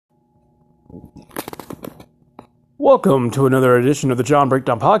Welcome to another edition of the John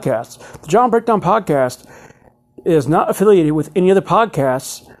Breakdown Podcast. The John Breakdown Podcast is not affiliated with any other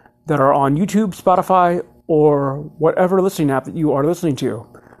podcasts that are on YouTube, Spotify, or whatever listening app that you are listening to.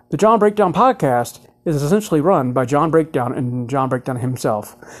 The John Breakdown Podcast is essentially run by John Breakdown and John Breakdown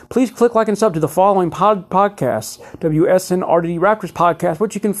himself. Please click like and sub to the following podcasts: WSNRDD Raptors Podcast,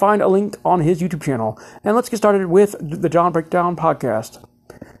 which you can find a link on his YouTube channel. And let's get started with the John Breakdown Podcast.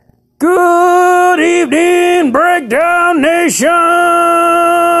 Good evening, Breakdown Nation!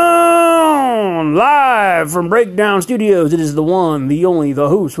 Live from Breakdown Studios, it is the one, the only, the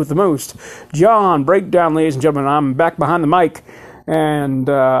host with the most, John Breakdown, ladies and gentlemen. I'm back behind the mic, and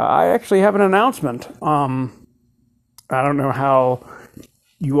I actually have an announcement. I don't know how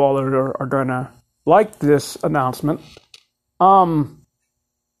you all are going to like this announcement. I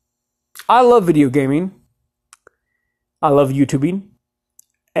love video gaming. I love YouTubing.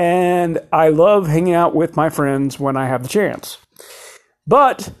 And I love hanging out with my friends when I have the chance.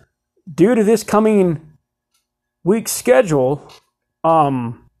 But due to this coming week's schedule,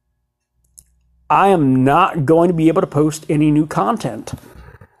 I am not going to be able to post any new content.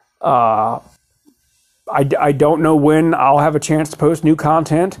 I don't know when I'll have a chance to post new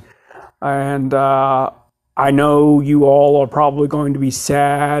content. And I know you all are probably going to be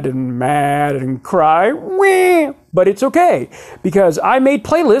sad and mad and cry, wah, but it's okay, because I made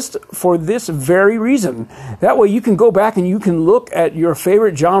playlists for this very reason. That way you can go back and you can look at your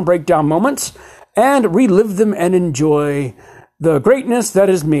favorite John Breakdown moments and relive them and enjoy the greatness that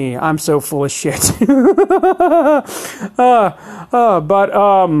is me. I'm so full of shit.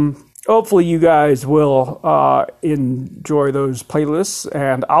 Hopefully you guys will enjoy those playlists,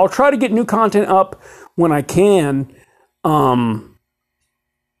 and I'll try to get new content up when I can, and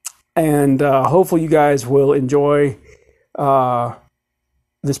hopefully you guys will enjoy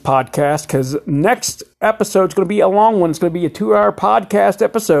this podcast, because next episode is going to be a long one. It's going to be a 2-hour podcast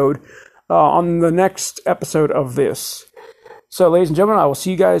episode on the next episode of this. So, ladies and gentlemen, I will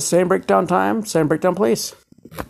see you guys same breakdown time, same breakdown place.